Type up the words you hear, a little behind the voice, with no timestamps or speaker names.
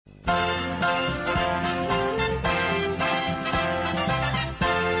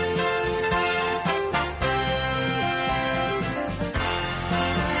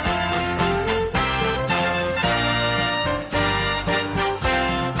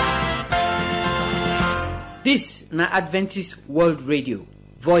This na Adventist World Radio,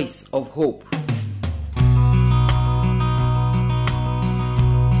 Voice of Hope.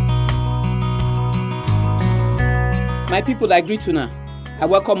 My people, I greet una. I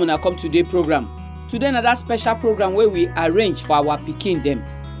welcome una come today program. Today na that special program where we arrange for our pikin dem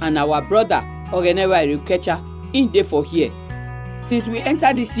and our brother Ogenewa Erukecha in dey for here. Since we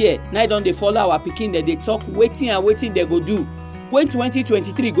enter this year, now don dey follow our pikin dem dey talk wetin they go do when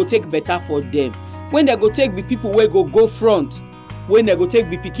 2023 go take better for them. When they go take be people wey go front, when they go take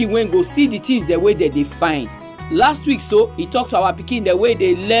be pikin wey go see the things the way they define. Last week so he talk to our pikin the way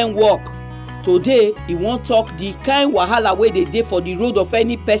they learn work. Today he wan talk the kind wahala wey dey for the road of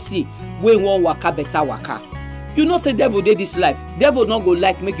any person wey wan waka better waka. You know say devil dey this life. Devil no go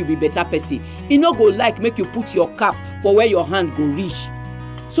like make you be better person. He no go like make you put your cap for where your hand go reach.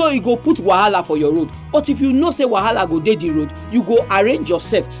 So he go put wahala for your road. But if you know say wahala go dey the road, you go arrange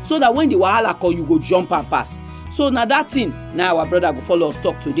yourself so that when the wahala come, you go jump and pass. So na that thing now our brother go follow us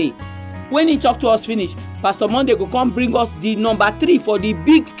talk today. When he talk to us finish, Pastor Monday go come bring us the number 3 for the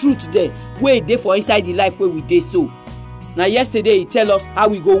big truth there wey dey for inside the life wey we dey so. Now yesterday he tell us how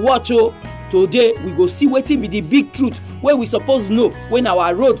we go watch o. Today we go see wetin be the big truth wey we suppose know when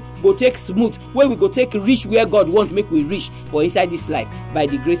our road go take smooth, wey we go take reach where God want make we reach for inside this life by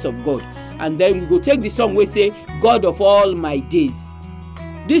the grace of God. And then we go take the song wey say God of all my days.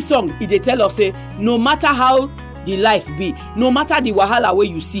 This song e dey tell us say no matter how the life be, no matter the wahala wey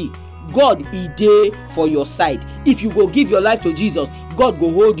you see, God e dey for your side. If you go give your life to Jesus, God go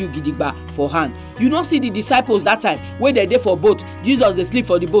hold you gidigba for hand. You don't see the disciples that time when they dey for boat, Jesus dey sleep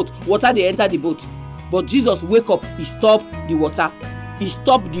for the boat, water dey enter the boat. But Jesus wake up, he stop the water, he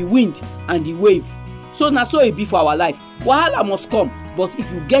stop the wind and the wave. So na so e be for our life. Wahala must come, but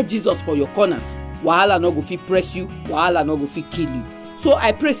if you get Jesus for your corner, wahala no go fit press you, wahala no go fit kill you. So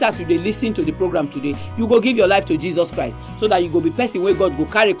I pray as you dey listen to the program today, you go give your life to Jesus Christ so that you go be person wey God go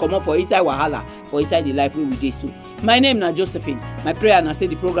carry comot for inside wahala, for inside the life wey we dey so. My name na Josephine. My prayer na say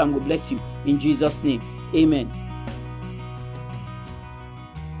the program will bless you in Jesus' name. Amen.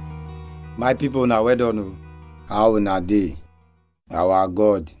 My people, na well done. How una dey? Our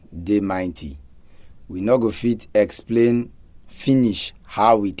God dey mighty. We no go fit explain finish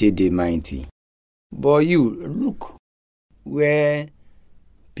how we take dey mighty. But you look where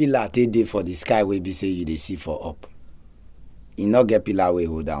pillar take dey for the sky wey be say you dey see for up. E no get pillar wey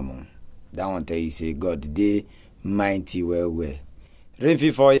hold am on. That one tell you say God dey mighty well. Rain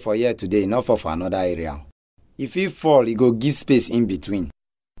fit fall for here today, not fall for another area. If it fall, it go give space in between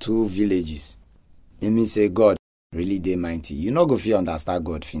 2 villages. It means say God really dey mighty. You no go fit understand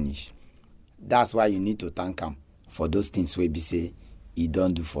God finish. That's why you need to thank him for those things wey be say he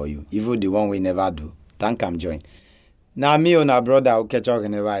don't do for you. Even the one we never do, thank him join. Now me and our brother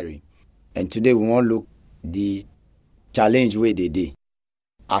Ogenewa Erukecha, and today we want look the challenge wey they dey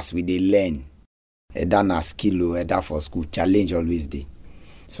as we dey learn. Either na skill or either for school, challenge always dey.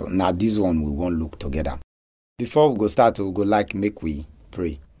 So now this one we want look together. Before we go start, we go like make we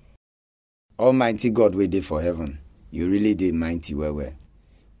pray. Almighty God wey dey for heaven, you really dey mighty well.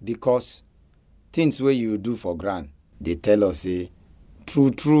 Because things wey you do for ground, they tell us say,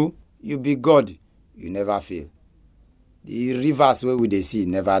 true, you be God, you never fail. The rivers where we dey see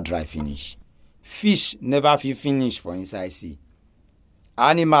never dry finish. Fish never fit finish for inside sea.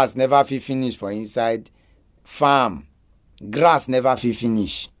 Animals never fit finish for inside farm. Grass never fit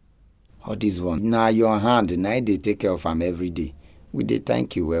finish. All this one, now your hand, now they take care of them every day. We dey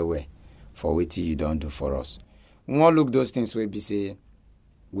thank you well for what you don't do for us. We want look those things where we say,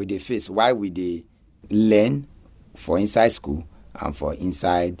 we dey face why we dey learn for inside school and for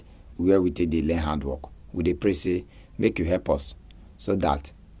inside where we take dey learn handwork. We dey pray say, make you help us so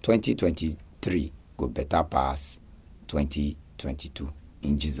that 2023 go better pass 2022.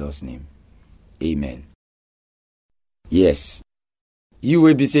 In Jesus' name. Amen. Yes. You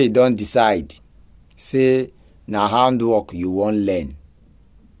will be say don't decide. Say na handwork you won't learn.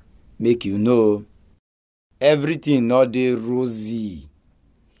 Make you know everything not dey rosy.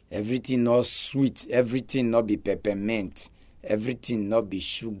 Everything not sweet. Everything not be peppermint. Everything not be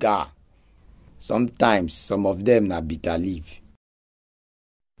sugar. Sometimes some of them na bitter leaf.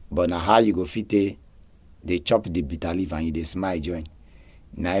 But na how you go fit they chop the bitter leaf and you dey smile join.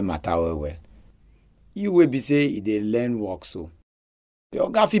 Na it matter well. You will be say they learn work so. Your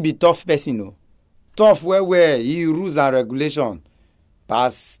guy fit be tough person, no. Tough where he rules and regulation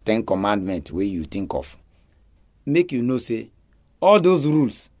pass 10 commandments where you think of. Make you know say all those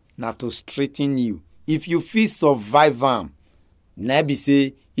rules na to straighten you. If you feel survive them, na be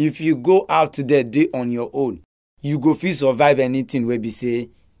say if you go out there on your own, you go fit survive anything where be say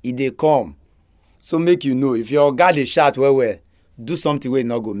it dey come. So make you know, if your oga dey shout well, do something wey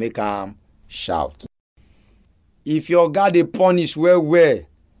no go make am shout. If your oga dey punish well,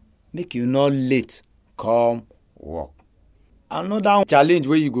 make you not late come work. Another challenge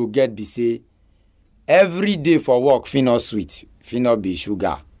wey you go get be say, every day for work fit not sweet, fit not be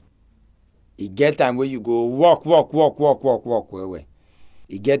sugar. E get time wey you go work well.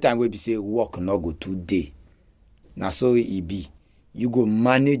 E get time wey be say work no go too dey. Na so e be. You go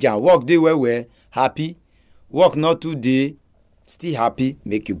manage and work dey well, happy. Work not too dey, still happy,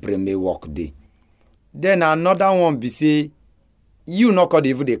 make you pray make work dey. Then another one be say, you no could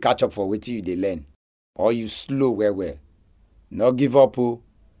even dey catch up for wetin you dey learn, or you slow well. No give up o.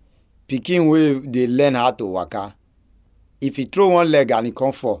 Pikin wey dey learn how to waka, if he throw one leg and he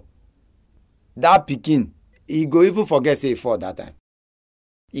come fall, that pikin, he go even forget say he fall that time.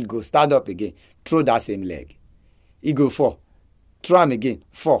 He go stand up again, throw that same leg. He go fall, throw am again,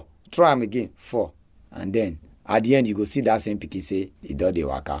 fall, throw am again, fall. And then, at the end, you go see that same pikin say, he don dey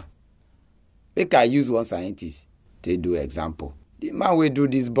waka. Make I use one scientist to do example. The man wey do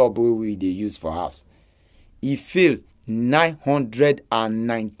this bulb wey we dey use for house, he fail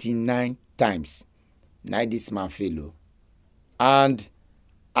 999 times. Na this man fail o. And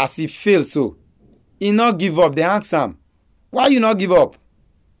as he fail so, he not give up. They ask am, why you not give up?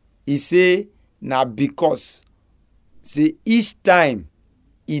 He say, na because say each time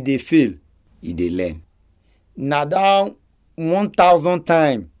he dey fail, he dey learn. Na that 1,000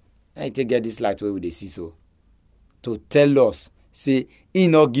 times I take get this light wey we dey see so, to tell us say he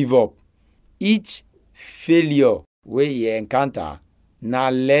not give up. Each failure wey he encounter, na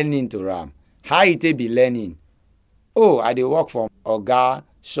learning to am. How he take be learning? Oh, I dey work for oga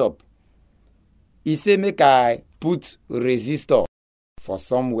shop. He say make I put resistor for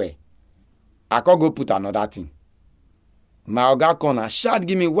somewhere. I can't go put another thing. My oga come and shout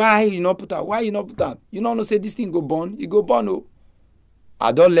give me, why you not put am? Why you not put am? You no know say this thing go burn? E go burn o.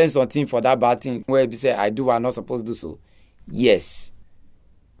 I don learn something for that bad thing where be say I do what I not supposed to do so. Yes.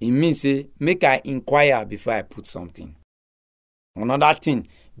 It means say make I inquire before I put something. Another thing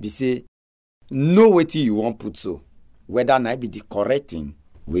be say, know wetin you want put so, whether na be the correct thing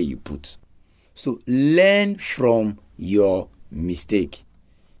wey you put. So learn from your mistake.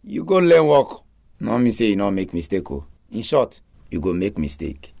 You go learn work, no mean say you not make mistake o. In short, you go make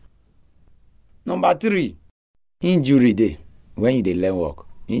mistake. Number 3, injury dey when you dey learn work.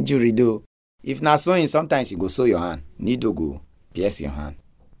 Injury dey. If na sewing, sometimes you go sew your hand, needle go pierce your hand.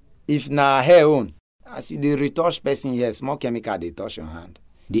 If na hair own, as you dey retouch person hair, small chemical dey touch your hand,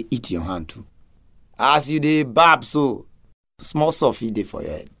 dey eat your hand too. As you dey barb so, small stuff dey for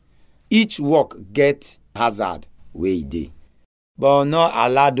your head. Each work get hazard wey e dey, but not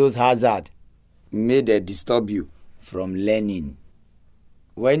allow those hazard make dem disturb you from learning.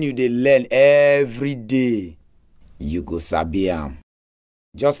 When you dey learn every day, you go sabi am.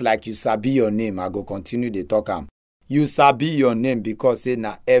 Just like you sabi your name, I go continue dey talk am. You sabi your name because say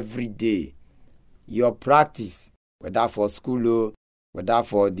na every day. Your practice, whether for school o, whether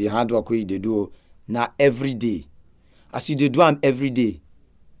for the handwork wey you dey do, na every day. As you dey do am every day,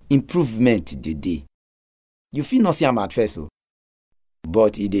 improvement dey dey. You fit not see am at first o,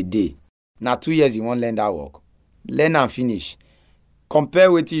 but e dey dey. Na 2 years you wan learn that work, learn am finish. Compare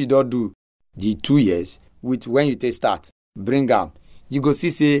wetin you don do the 2 years with when you take start, bring am. You go see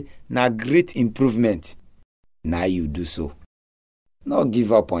say na great improvement. Na you do so. No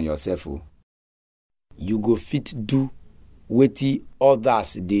give up on yourself o. You go fit do wetin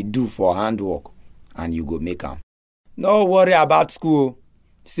others dey do for handwork, and you go make am. No worry about school.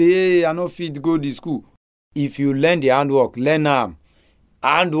 Say, hey, I no fit go the school. If you learn the handwork, learn am.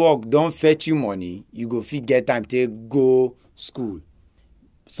 Handwork don fetch you money, you go fit get time to go school.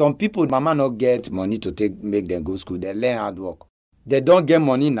 Some people, mama no get money to take make them go school. They learn handwork. They don't get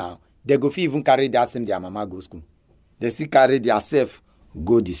money now. They go fit even carry that same their mama go school. They still carry their self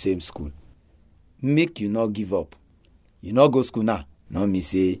go the same school. Make you not give up. You not go school now. No me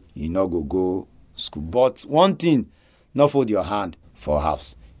say you not go school. But one thing, not fold your hand for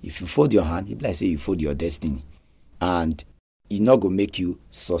house. If you fold your hand, it be like say you fold your destiny. And it not go make you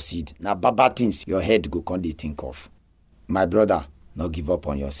succeed. Now baba things your head go come dey think of. My brother, not give up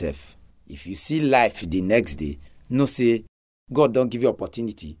on yourself. If you see life the next day, no say God don't give you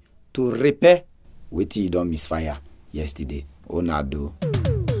opportunity to repair wetin you don misfire yesterday. Una do.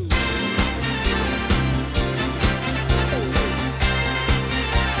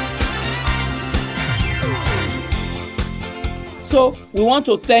 So we want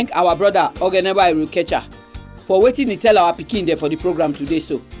to thank our brother Ogeneba Irukecha for wetin he tell our pikin there for the program today.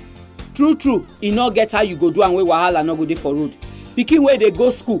 So true, e no get how you go do am wey wahala no go dey for road. Pikin wey dey go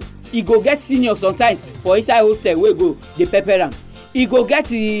school, e go get senior sometimes for inside hostel wey go dey pepper am. E go get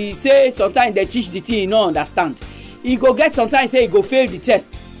say sometimes dey teach the thing e no understand. E go get sometimes say e go fail the test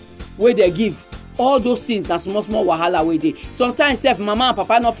wey dey give. All those things na small small wahala wey dey. Sometimes sef mama and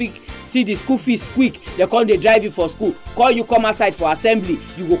papa no fit see the school fees quick, dem come dey drive you for school, call you come outside for assembly,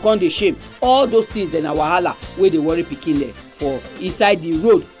 you go come dey shame. All those things dem na wahala wey dey worry pikin dem for inside the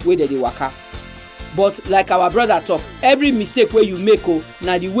road wey dem dey waka. But like our brother talk, every mistake wey you make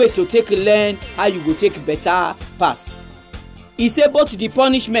na the way to take learn how you go take better pass. E say both the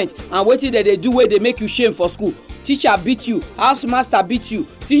punishment and wetin dem dey do wey dey make you shame for school, teacher beat you, house master beat you,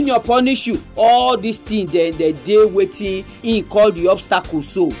 senior punish you, all these things dem dey wetin im call the obstacle.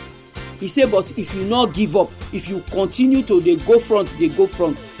 So e say but if you no give up, if you continue to dey go front,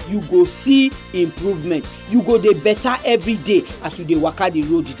 you go see improvement. You go dey better every day as you dey waka the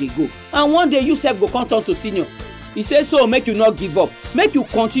road dey go, and one day you sef go come turn to senior. E say so make you no give up, make you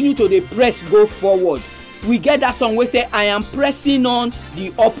continue to dey press go forward. We get that song wey say I am pressing on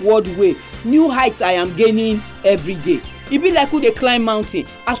the upward way, new heights I am gaining every day. E be like who dey climb mountain.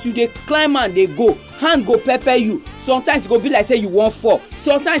 As you dey climb and dey go, hand go pepper you. Sometimes e go be like say you wan fall,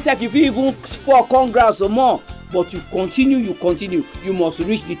 sometimes sef you fit even fall come ground some more, but you continue, you must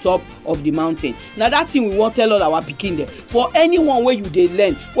reach the top of the mountain. Na that thing we wan tell all our pikin dem. For anyone wey you dey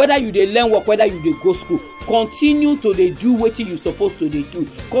learn, whether you dey learn work, whether you dey go school, continue to dey do wetin you suppose to dey do.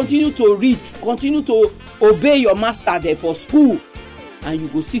 Continue to read, continue to obey your master dem for school, and you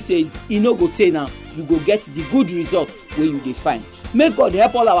go see say e no go tey now, you go get the good result wey you dey find. Make God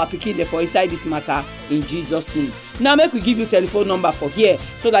help all our pikin dem for inside this matter in Jesus name. Now make we give you telephone number for here,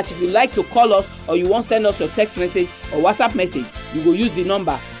 so that if you like to call us or you wan send us your text message or WhatsApp message, you go use the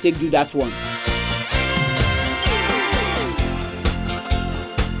number take do that one.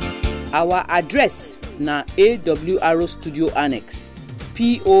 Our address na AWR Studio Annex,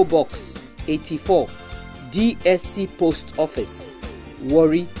 P.O. Box 84, DSC Post Office,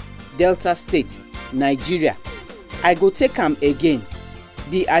 Warri, Delta State, Nigeria. I go take am again.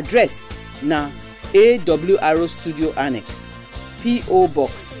 The address na AWR Studio Annex, P.O.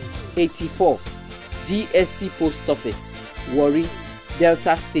 Box 84, DSC Post Office, Warri,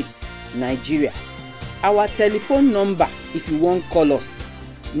 Delta State, Nigeria. Our telephone number if you wan call us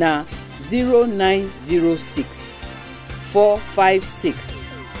na 0906 456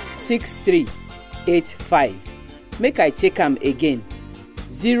 6385. Make I take am again.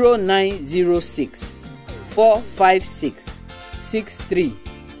 0906 456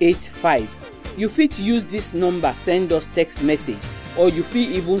 6385. You fit use this number send us text message, or you fit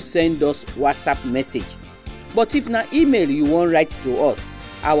even send us WhatsApp message. But if na email you wan write to us,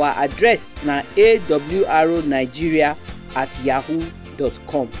 our address na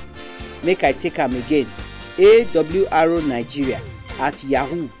awronigeria@yahoo.com. Make I take am again.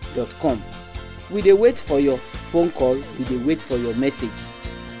 awronigeria@yahoo.com. We dey wait for your phone call, we dey wait for your message.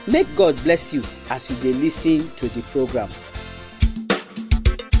 Make God bless you as you dey listen to the program.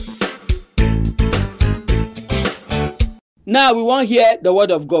 Now we wan hear the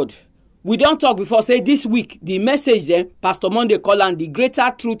word of God. We don talk before say this week the message dem Pastor Monday call am the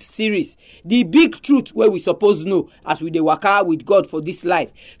Greater Truth series, the big truth wey we suppose know as we dey waka with God for this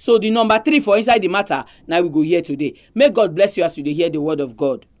life. So the number 3 for inside the matter na we go hear today. May God bless you as you dey hear the word of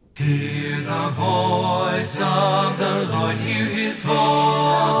God. Hear the voice of the Lord, hear his voice.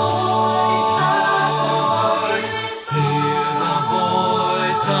 Hear the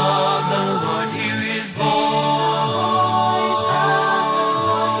voice of the Lord, hear his voice.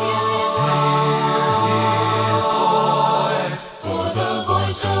 For the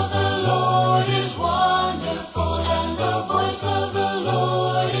voice of the Lord is wonderful, and the voice of the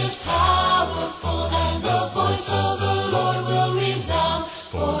Lord is powerful, and the voice of the Lord will resound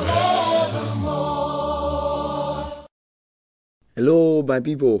forevermore. Hello, my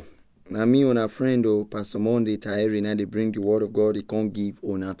people. Na me, una friend, Pastor Monday Tahiri, now they bring the word of God. He can't give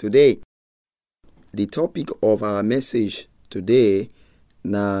honor today. The topic of our message today,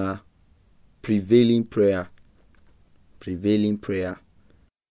 na prevailing prayer. Prevailing prayer.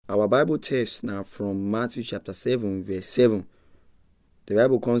 Our Bible text now from Matthew chapter 7, verse 7. The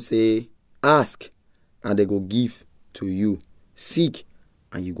Bible can say, ask, and they go give to you. Seek,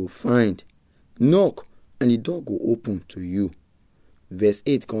 and you go find. Knock, and the door go open to you. Verse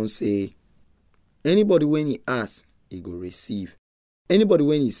 8 can say, anybody when he asks, he go receive. Anybody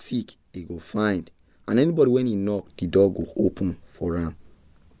when he seek, he go find. And anybody when he knock, the door go open for him.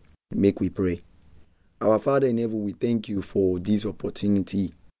 Make we pray. Our Father in heaven, we thank you for this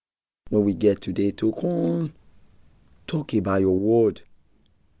opportunity when we get today to come talk about your word.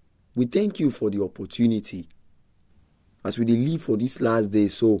 We thank you for the opportunity as we live for this last day,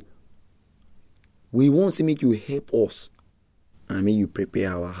 so We want to make you help us and make you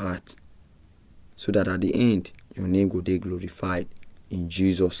prepare our heart so that at the end, your name will be glorified. In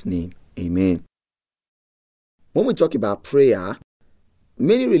Jesus' name, amen. When we talk about prayer,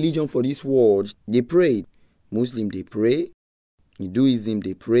 many religions for this world, they pray. Muslim, they pray. Hinduism,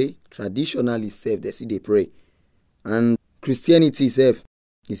 they pray. Traditionally, they see they pray. And Christianity itself,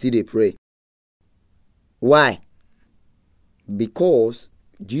 you see they pray. Why? Because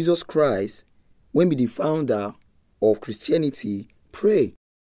Jesus Christ, when he be the founder of Christianity, pray.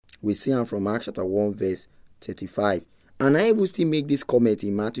 We see him from Acts chapter 1 verse 35. And I will still make this comment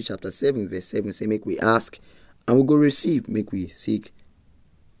in Matthew chapter 7 verse 7. Say, make we ask and we go receive. Make we seek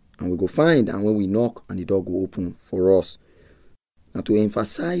and we go find. And when we knock and the door go open for us. Now to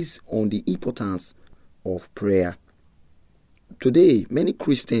emphasize on the importance of prayer. Today, many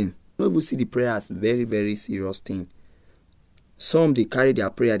Christians don't even see the prayer as very, very serious thing. Some, they carry their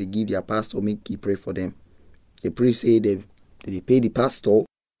prayer, they give their pastor, make he pray for them. They pray, say they pay the pastor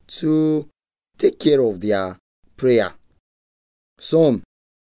to take care of their prayer. Some,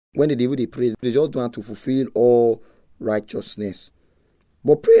 when they pray, they just want to fulfill all righteousness.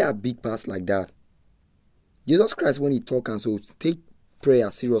 But prayer big pass like that. Jesus Christ, when he talk and so take prayer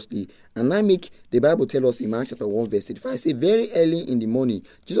seriously, and I make the Bible tell us in Mark chapter 1 verse 35, say very early in the morning,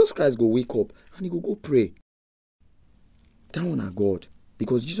 Jesus Christ go wake up and he go pray. That one are God,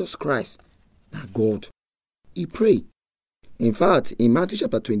 because Jesus Christ are God. He pray. In fact, in Matthew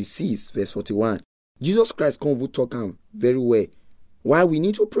chapter 26 verse 41, Jesus Christ come to talk very well why we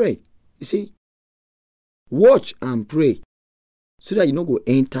need to pray. You see, watch and pray so that you don't go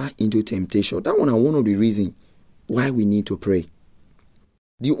enter into temptation. That one are one of the reasons why we need to pray.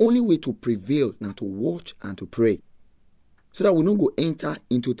 The only way to prevail now to watch and to pray so that we don't go enter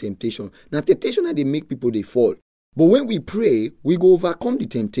into temptation. Now temptation that they make people they fall. But when we pray, we go overcome the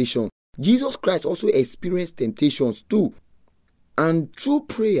temptation. Jesus Christ also experienced temptations too. And through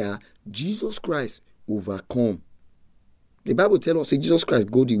prayer, Jesus Christ overcome. The Bible tells us that Jesus Christ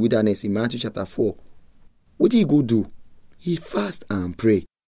go to the wilderness in Matthew chapter 4. What did he go do? He fast and pray.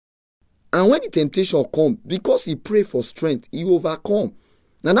 And when the temptation come, because he pray for strength, he overcome.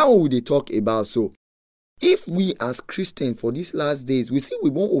 Now that one we talk about. So, if we as Christians for these last days, we see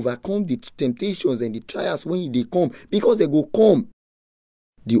we won't overcome the temptations and the trials when they come, because they go come.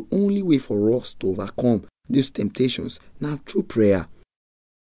 The only way for us to overcome these temptations now through prayer.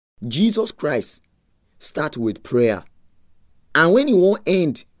 Jesus Christ start with prayer. And when he won't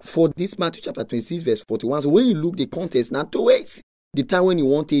end for this Matthew chapter 26 verse 41, so when you look the context, now towards the time when he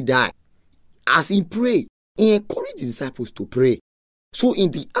want to die, as he pray, he encouraged the disciples to pray. So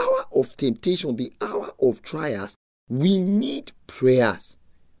in the hour of temptation, the hour of trials, we need prayers.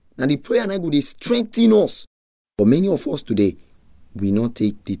 Now the prayer now will strengthen us. But many of us today, we not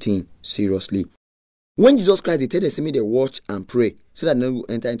take the thing seriously. When Jesus Christ, they tell us to watch and pray so that no will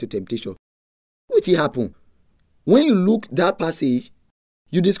enter into temptation. What will happen? When you look that passage,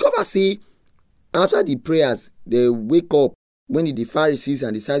 you discover, say, after the prayers, they wake up, when the Pharisees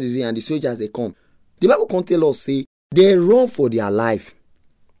and the Sadducees and the soldiers, they come. The Bible can tell us, say, they run for their life.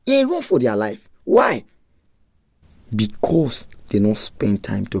 They run for their life. Why? Because they don't spend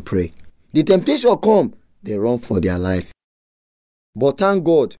time to pray. The temptation come, they run for their life. But thank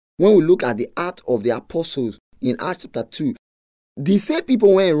God, when we look at the heart of the apostles in Acts chapter 2, the same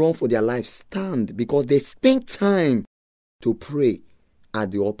people when they run for their life stand because they spend time to pray at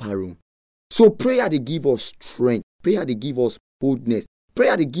the upper room. So prayer, they give us strength. Prayer, they give us boldness.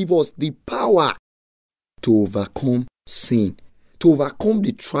 Prayer, they give us the power to overcome sin, to overcome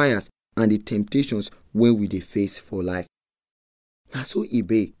the trials and the temptations when we they face for life. Now so it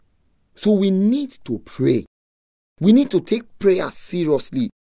be. So we need to pray. We need to take prayer seriously.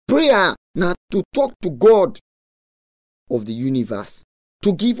 Prayer now to talk to God of the universe,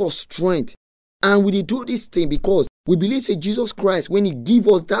 to give us strength. And we do this thing because we believe that Jesus Christ, when he give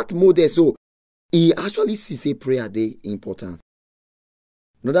us that model, so he actually sees a prayer day important.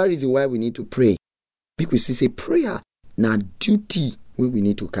 Another reason why we need to pray, because we see prayer now duty we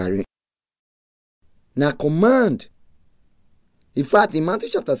need to carry. Now command. In fact, in Matthew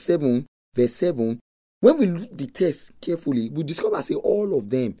chapter 7, verse 7, when we look the text carefully, we discover say all of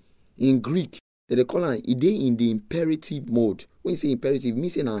them in Greek, that they call it in the imperative mode. When you say imperative, it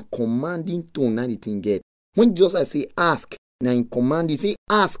means in a commanding tone, not the thing get. When Jesus say ask, now in command, they say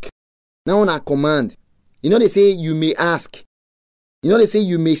ask. Now on a command. You know they say you may ask. You know they say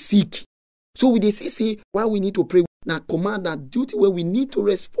you may seek. So we they say why we need to pray. Now command, that duty where we need to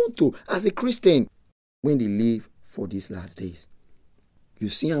respond to as a Christian when they live for these last days. You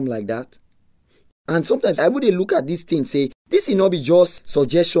see them like that? And sometimes I would look at this thing, say, this will not be just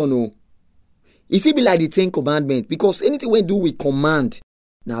suggestion. e still be like the 10 commandments, because anything we do with command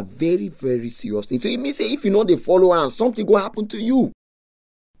na very very serious thing. So it means say if you no dey follow am, something go happen to you.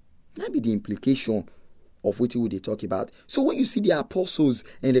 That be the implication of what we dey talk about. So when you see the apostles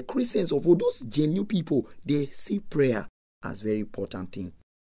and the Christians of all those genuine people, they see prayer as very important thing.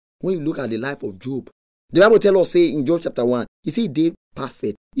 When you look at the life of Job, the Bible tell us say in Job chapter 1, he say they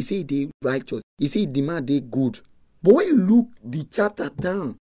perfect, he say they righteous, he say the man they good. But when you look the chapter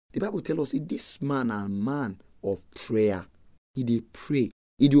down, the Bible tell us say this man a man of prayer. He dey pray,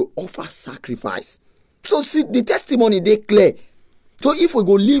 he dey offer sacrifice. So see the testimony they clear. So if we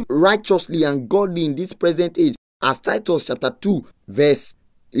go live righteously and godly in this present age, as Titus chapter 2 verse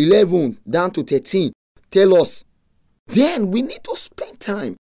 11 down to 13 tell us, then we need to spend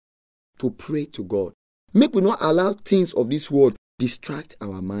time to pray to God. Make we not allow things of this world distract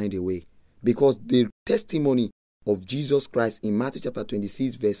our mind away. Because the testimony of Jesus Christ in Matthew chapter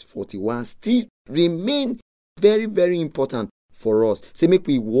 26 verse 41 still remain very, very important for us. So make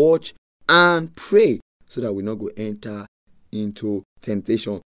we watch and pray so that we not go enter into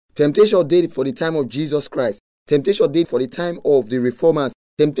temptation. Temptation did for the time of Jesus Christ. Temptation did for the time of the reformers.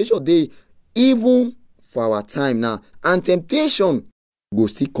 Temptation did even for our time now. And temptation go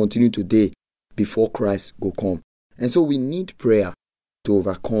still continue today before Christ go come. And so we need prayer to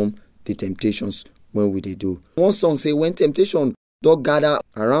overcome the temptations when we dey do. One song say, when temptation don't gather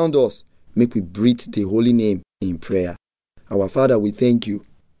around us, make we breathe the holy name in prayer. Our Father, we thank you.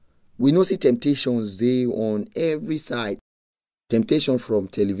 We know see temptations dey on every side. Temptation from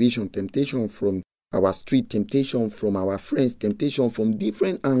television, temptation from our street, temptation from our friends, temptation from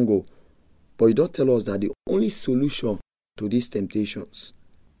different angles. But you don't tell us that the only solution to these temptations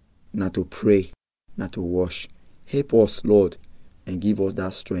not to pray, not to wash. Help us, Lord, and give us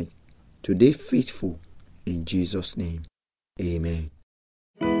that strength to be faithful in Jesus' name. Amen.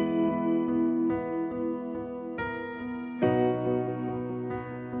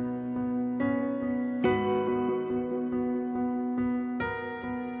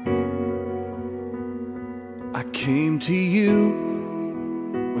 I came to you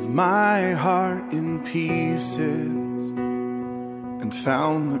with my heart in pieces and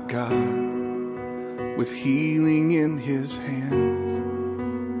found the God with healing in his hands.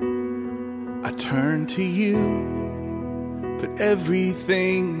 I turned to you, put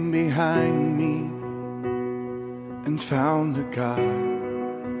everything behind me, and found the God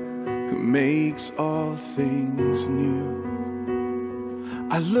who makes all things new.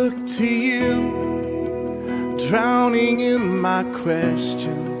 I look to you, drowning in my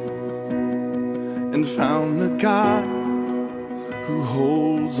questions, and found the God who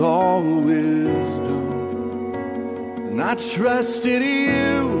holds all wisdom. And I trusted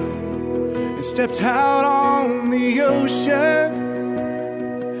you and stepped out on the ocean.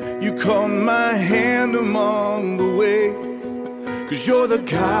 You caught my hand among the waves, 'cause you're the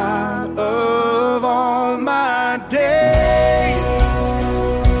God of all my days.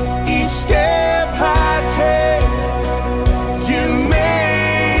 Each step I take, you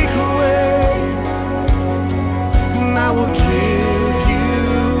make a way, and I will give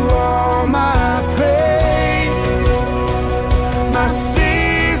you all my praise. My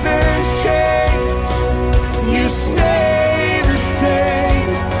seasons change, you stay the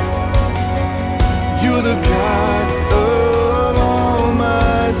same. You're the God of all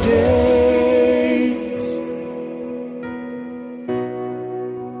my days.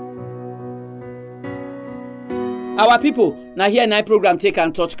 Our people, now here night program take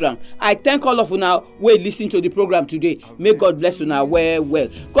and touch ground. I thank all of you now wey listen to the program today. May God bless you now well.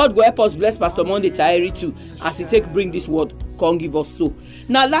 God go help us bless Pastor Monday Tahiri too, as he take bring this word, come give us so.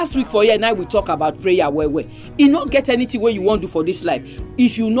 Now last week for here now we talk about prayer well. You not get anything where you want to do for this life.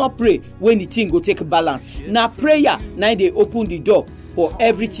 If you not pray, when the thing go take balance. Now prayer now they open the door for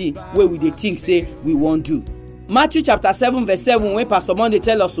everything where we dey think say we want do. Matthew chapter 7 verse 7, when Pastor Monday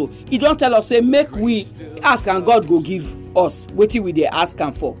tell us so, he don't tell us say make we ask and God go give us wetin we dey ask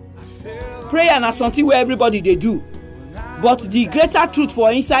am for. Prayer na something where everybody dey do, but the greater truth for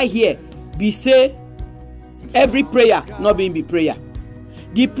inside here be say every prayer not being be prayer.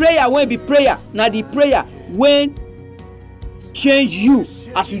 The prayer when be prayer na the prayer when change you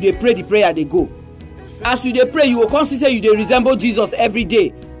as you dey pray the prayer dey go. As you dey pray, you will come see say you dey resemble Jesus every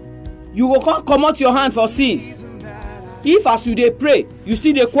day. You will come comot your hand for sin. If as you dey pray, you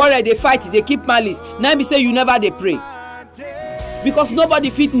still dey quarrel, dey fight, dey keep malice, now be say you never dey pray. Because nobody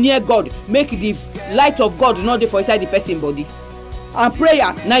fit near God, make the light of God not dey for inside the person body. And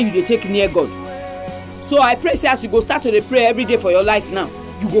prayer, now you dey take near God. So I pray say as you go start to dey pray every day for your life now,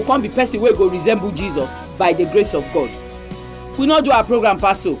 you go come be person wey go resemble Jesus by the grace of God. We not do our program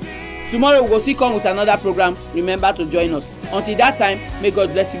pass so. Tomorrow we go still come with another program. Remember to join us. Until that time, may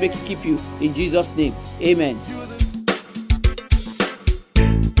God bless you, make He keep you. In Jesus' name, amen.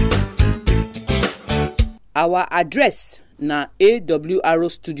 Our address na AWR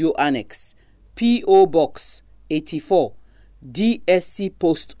Studio Annex, P.O. Box 84, DSC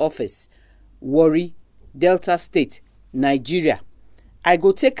Post Office, Warri, Delta State, Nigeria. I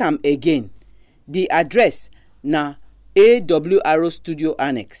go take am again. The address na AWR Studio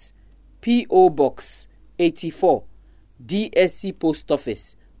Annex, P.O. Box 84, DSC Post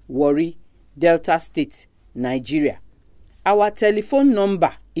Office, Warri, Delta State, Nigeria. Our telephone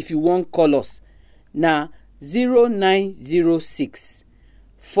number, if you want call us, na 0906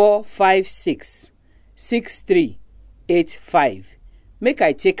 456 6385. Make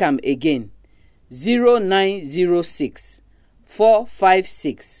I take am again. 0906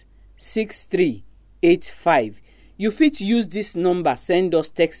 456 6385. You fit use this number send us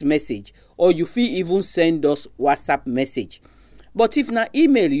text message, or you fit even send us WhatsApp message. But if na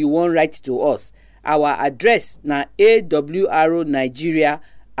email you wan write to us, our address na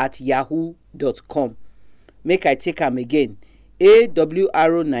awrnigeria@yahoo.com. Make I take am again.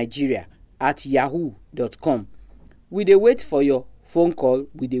 awrnigeria@yahoo.com. We dey wait for your phone call.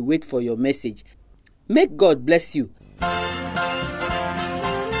 We dey wait for your message. Make God bless you.